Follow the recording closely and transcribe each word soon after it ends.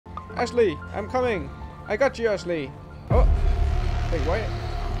Ashley, I'm coming. I got you, Ashley. Oh. Wait, what?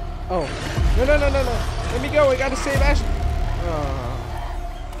 Oh. No, no, no, no, no. Let me go. I gotta save Ashley. Oh.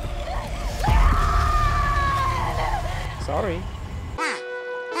 Sorry.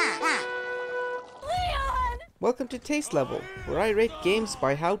 Welcome to Taste Level, where I rate games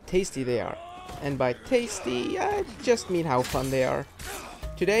by how tasty they are. And by tasty, I just mean how fun they are.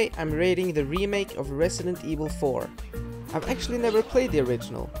 Today I'm rating the remake of Resident Evil 4. I've actually never played the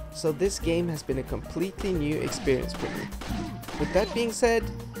original, so this game has been a completely new experience for me. With that being said,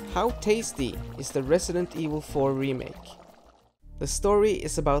 how tasty is the Resident Evil 4 remake? The story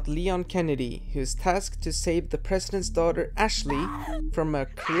is about Leon Kennedy, who is tasked to save the president's daughter Ashley from a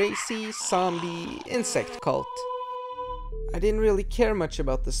crazy zombie insect cult. I didn't really care much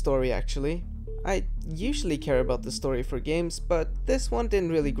about the story actually. I usually care about the story for games, but this one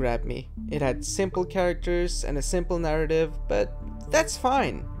didn't really grab me. It had simple characters and a simple narrative, but that's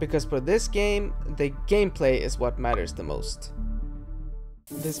fine, because for this game, the gameplay is what matters the most.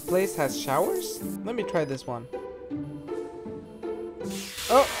 This place has showers? Let me try this one.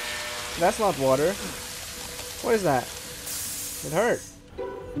 Oh, that's not water. What is that? It hurt.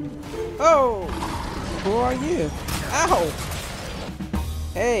 Oh, who are you? Ow!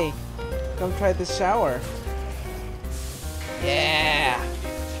 Hey, come try this shower. Yeah!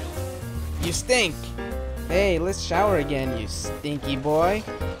 You stink! Hey, let's shower again, you stinky boy.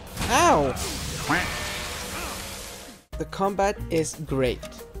 Ow! The combat is great.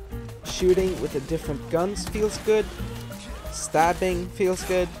 Shooting with the different guns feels good. Stabbing feels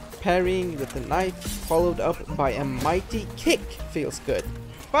good. Parrying with the knife followed up by a mighty kick feels good.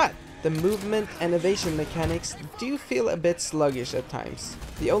 But the movement and evasion mechanics do feel a bit sluggish at times.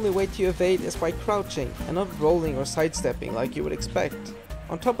 The only way to evade is by crouching and not rolling or sidestepping like you would expect.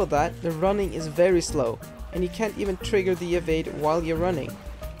 On top of that, the running is very slow and you can't even trigger the evade while you're running.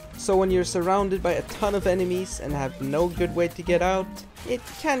 So when you're surrounded by a ton of enemies and have no good way to get out, it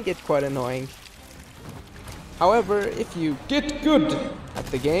can get quite annoying. However, if you get good at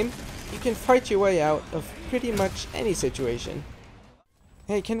the game, you can fight your way out of pretty much any situation.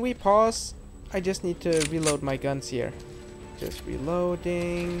 Hey, can we pause? I just need to reload my guns here. Just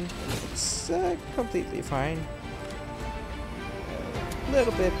reloading. It's completely fine. A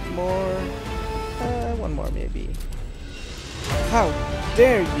little bit more. One more maybe. How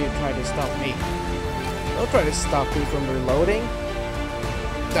dare you try to stop me? Don't try to stop me from reloading.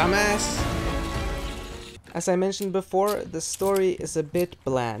 Dumbass! As I mentioned before, the story is a bit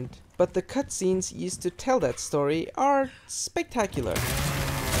bland, but the cutscenes used to tell that story are spectacular.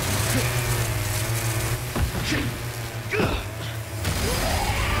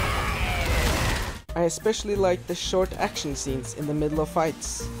 I especially like the short action scenes in the middle of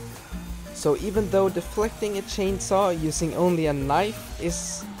fights. So even though deflecting a chainsaw using only a knife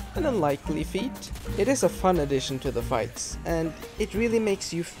is an unlikely feat, it is a fun addition to the fights, and it really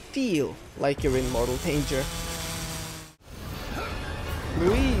makes you feel like you're in mortal danger.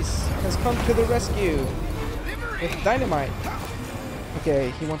 Luis has come to the rescue with dynamite.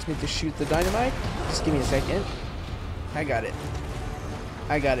 Okay, he wants me to shoot the dynamite. Just give me a second. I got it.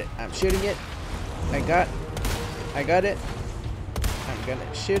 I got it. I'm shooting it. I got it. I'm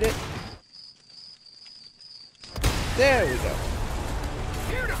gonna shoot it. There we go.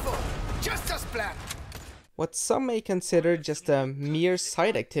 Beautiful! Just as planned! What some may consider just a mere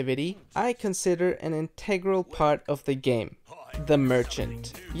side activity, I consider an integral part of the game. The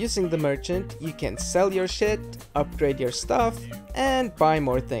merchant. Using the merchant, you can sell your shit, upgrade your stuff, and buy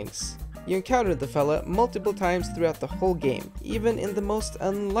more things. You encounter the fella multiple times throughout the whole game, even in the most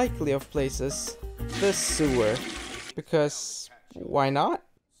unlikely of places, the sewer. Because why not?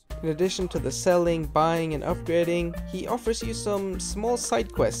 In addition to the selling, buying, and upgrading, he offers you some small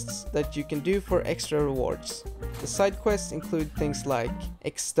side quests that you can do for extra rewards. The side quests include things like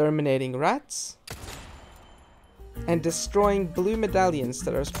exterminating rats and destroying blue medallions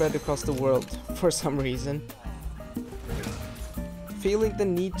that are spread across the world for some reason. Feeling the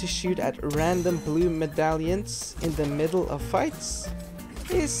need to shoot at random blue medallions in the middle of fights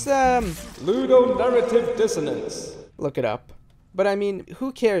is ludonarrative dissonance. Look it up. But I mean,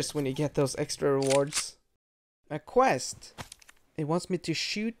 who cares when you get those extra rewards? A quest. It wants me to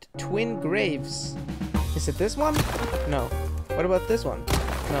shoot twin graves. Is it this one? No. What about this one?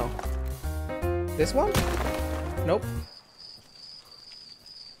 No. This one? Nope.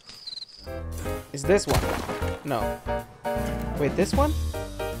 Is this one? No. Wait, this one?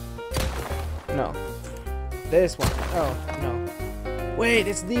 No. This one? Oh, no. Wait,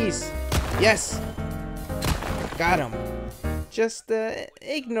 it's these! Yes! Got him! Just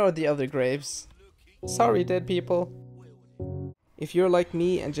ignore the other graves. Sorry, dead people. If you're like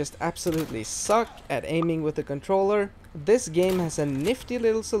me and just absolutely suck at aiming with the controller, this game has a nifty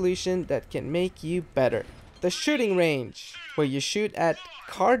little solution that can make you better. The shooting range, where you shoot at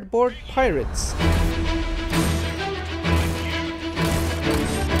cardboard pirates.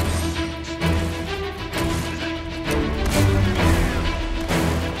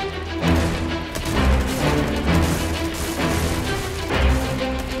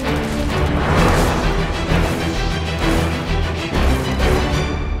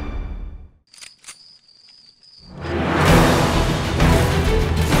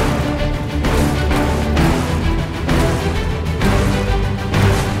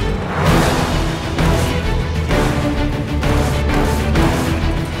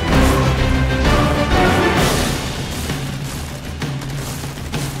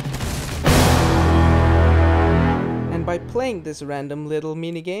 By playing this random little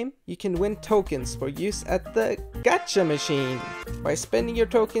minigame, you can win tokens for use at the Gacha Machine. By spending your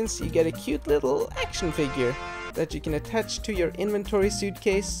tokens, you get a cute little action figure that you can attach to your inventory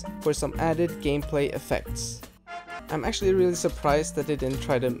suitcase for some added gameplay effects. I'm actually really surprised that they didn't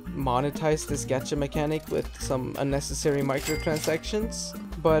try to monetize this gacha mechanic with some unnecessary microtransactions,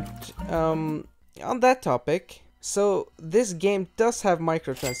 but on that topic, so this game does have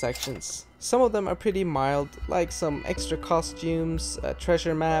microtransactions. Some of them are pretty mild, like some extra costumes, a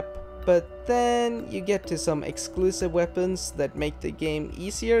treasure map, but then you get to some exclusive weapons that make the game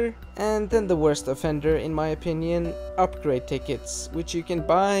easier, and then the worst offender in my opinion, upgrade tickets, which you can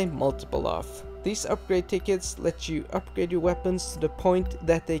buy multiple of. These upgrade tickets let you upgrade your weapons to the point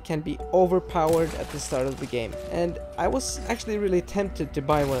that they can be overpowered at the start of the game, and I was actually really tempted to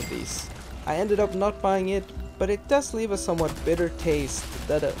buy one of these. I ended up not buying it, but it does leave a somewhat bitter taste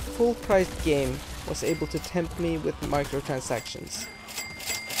that a full-priced game was able to tempt me with microtransactions.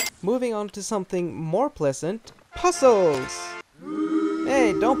 Moving on to something more pleasant, puzzles!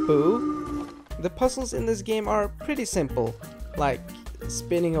 Hey, don't boo! The puzzles in this game are pretty simple, like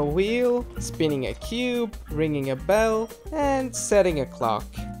spinning a wheel, spinning a cube, ringing a bell, and setting a clock.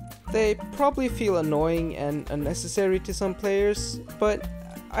 They probably feel annoying and unnecessary to some players, but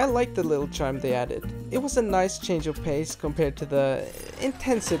I like the little charm they added. It was a nice change of pace compared to the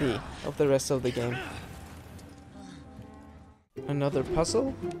intensity of the rest of the game. Another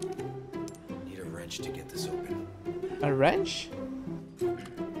puzzle? Need a wrench to get this open. A wrench?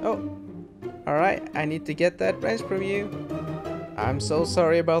 Oh, alright, I need to get that wrench from you. I'm so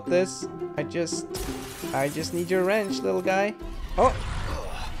sorry about this. I just need your wrench, little guy. Oh!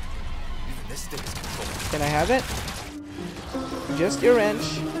 Even this thing is controlled. Can I have it? Just your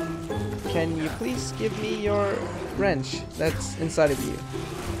wrench. Can you please give me your wrench that's inside of you?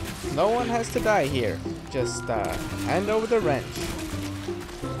 No one has to die here. Just hand over the wrench.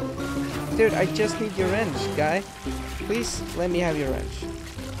 Dude, I just need your wrench, guy. Please let me have your wrench.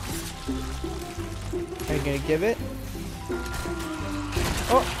 Are you gonna give it?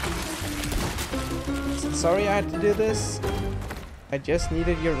 Oh! Sorry I had to do this. I just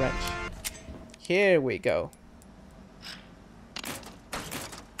needed your wrench. Here we go.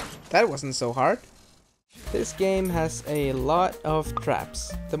 That wasn't so hard. This game has a lot of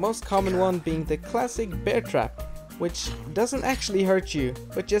traps. The most common one being the classic bear trap, which doesn't actually hurt you,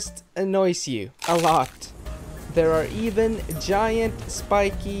 but just annoys you a lot. There are even giant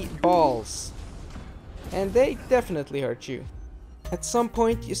spiky balls, and they definitely hurt you. At some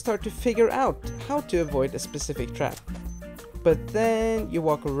point you start to figure out how to avoid a specific trap, but then you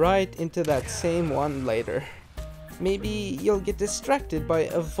walk right into that same one later. Maybe you'll get distracted by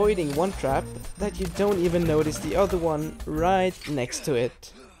avoiding one trap that you don't even notice the other one right next to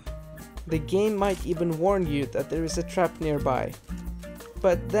it. The game might even warn you that there is a trap nearby,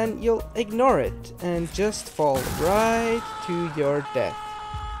 but then you'll ignore it and just fall right to your death.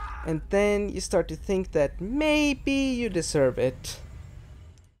 And then you start to think that maybe you deserve it.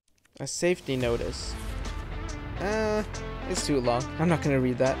 A safety notice. It's too long. I'm not gonna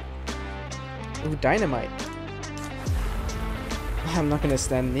read that. Ooh, dynamite. I'm not gonna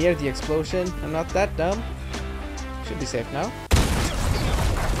stand near the explosion. I'm not that dumb. Should be safe now.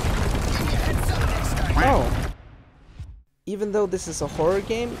 Oh! Even though this is a horror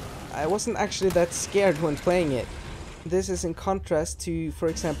game, I wasn't actually that scared when playing it. This is in contrast to, for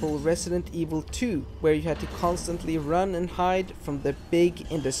example, Resident Evil 2, where you had to constantly run and hide from the big,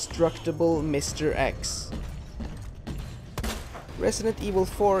 indestructible Mr. X. Resident Evil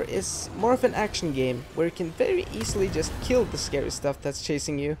 4 is more of an action game, where you can very easily just kill the scary stuff that's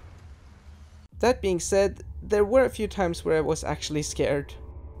chasing you. That being said, there were a few times where I was actually scared.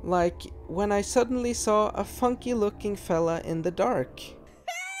 Like when I suddenly saw a funky looking fella in the dark.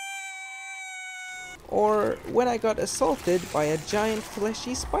 Or when I got assaulted by a giant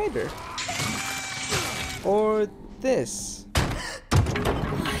fleshy spider. Or this.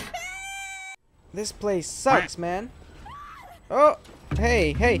 This place sucks, man. Oh,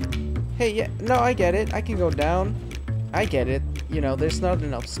 hey, yeah, no, I get it. I can go down. I get it. You know, there's not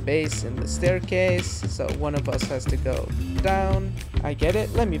enough space in the staircase, so one of us has to go down. I get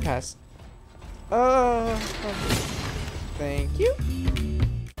it. Let me pass. Thank you.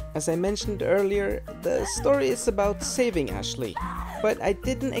 As I mentioned earlier, the story is about saving Ashley, but I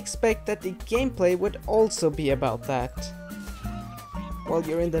didn't expect that the gameplay would also be about that. While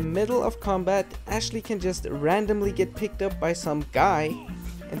you're in the middle of combat, Ashley can just randomly get picked up by some guy,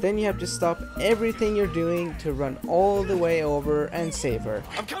 and then you have to stop everything you're doing to run all the way over and save her.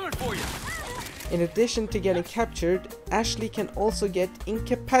 I'm coming for you. In addition to getting captured, Ashley can also get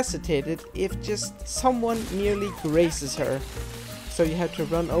incapacitated if just someone nearly grazes her. So you have to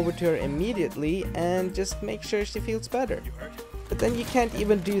run over to her immediately and just make sure she feels better. But then you can't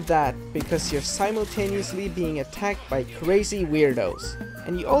even do that because you're simultaneously being attacked by crazy weirdos.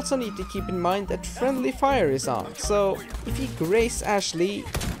 And you also need to keep in mind that friendly fire is on, so if you graze Ashley,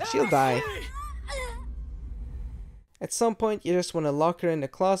 she'll die. At some point you just want to lock her in the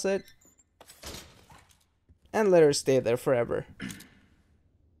closet and let her stay there forever.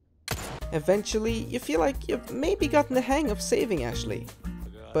 Eventually, you feel like you've maybe gotten the hang of saving Ashley.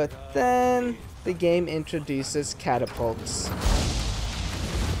 But then the game introduces catapults.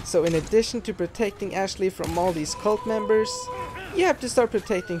 So in addition to protecting Ashley from all these cult members, you have to start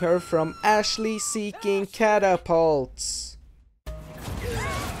protecting her from Ashley seeking catapults.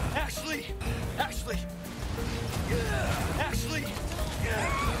 Ashley! Ashley! Ashley!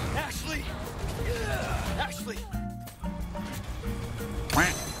 Ashley! Ashley!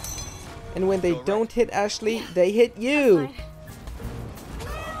 And when they don't hit Ashley, they hit you!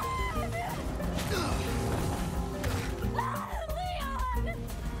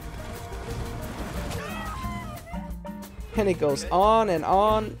 And it goes on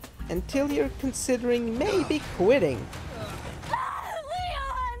until you're considering maybe quitting.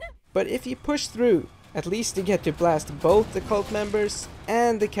 But if you push through, at least you get to blast both the cult members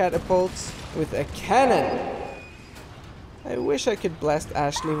and the catapults with a cannon. I wish I could blast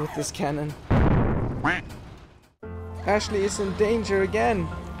Ashley with this cannon. Ashley is in danger again.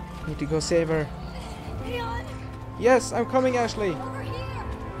 Need to go save her. Leon! Yes, I'm coming, Ashley. Over here!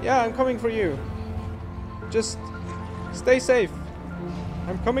 Yeah, I'm coming for you. Just stay safe.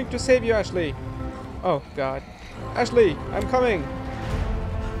 I'm coming to save you, Ashley. Oh, God. Ashley, I'm coming.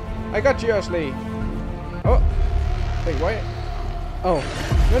 I got you, Ashley. Oh. Wait, what? Oh.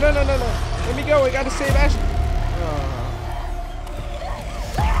 No. Let me go. I gotta save Ashley. Oh.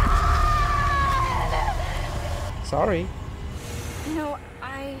 Sorry. You know,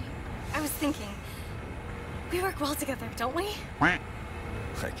 I was thinking, we work well together, don't we? I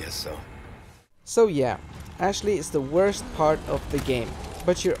guess so. So yeah, Ashley is the worst part of the game,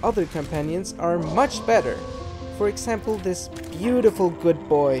 but your other companions are much better. For example, this beautiful good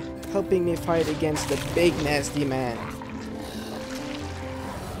boy helping me fight against the big nasty man.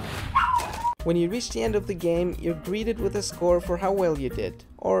 When you reach the end of the game, you're greeted with a score for how well you did,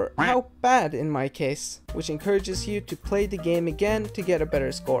 or how bad in my case, which encourages you to play the game again to get a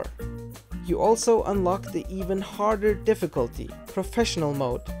better score. You also unlock the even harder difficulty, Professional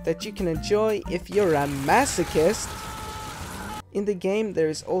mode, that you can enjoy if you're a masochist. In the game there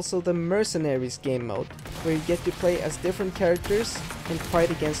is also the Mercenaries game mode, where you get to play as different characters and fight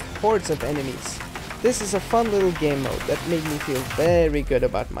against hordes of enemies. This is a fun little game mode that made me feel very good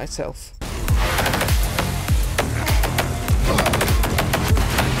about myself.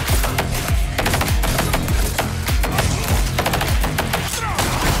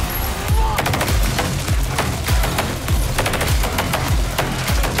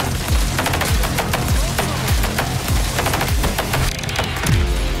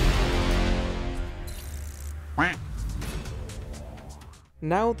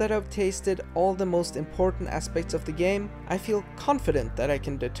 Now that I've tasted all the most important aspects of the game, I feel confident that I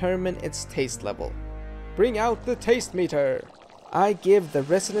can determine its taste level. Bring out the taste meter! I give the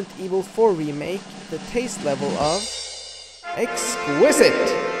Resident Evil 4 Remake the taste level of exquisite!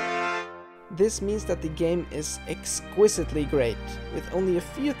 This means that the game is exquisitely great, with only a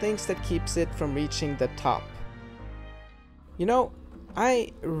few things that keeps it from reaching the top. You know,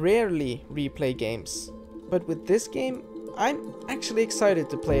 I rarely replay games, but with this game, I'm actually excited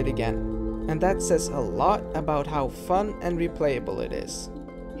to play it again, and that says a lot about how fun and replayable it is.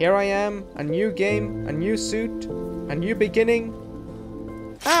 Here I am, a new game, a new suit, a new beginning.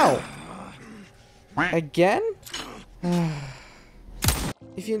 Ow! Again?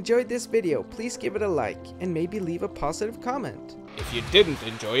 If you enjoyed this video, please give it a like and maybe leave a positive comment. If you didn't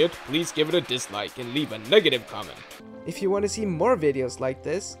enjoy it, please give it a dislike and leave a negative comment. If you want to see more videos like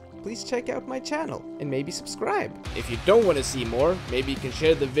this, please check out my channel and maybe subscribe. If you don't want to see more, maybe you can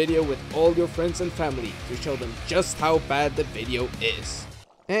share the video with all your friends and family to show them just how bad the video is.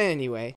 Anyway,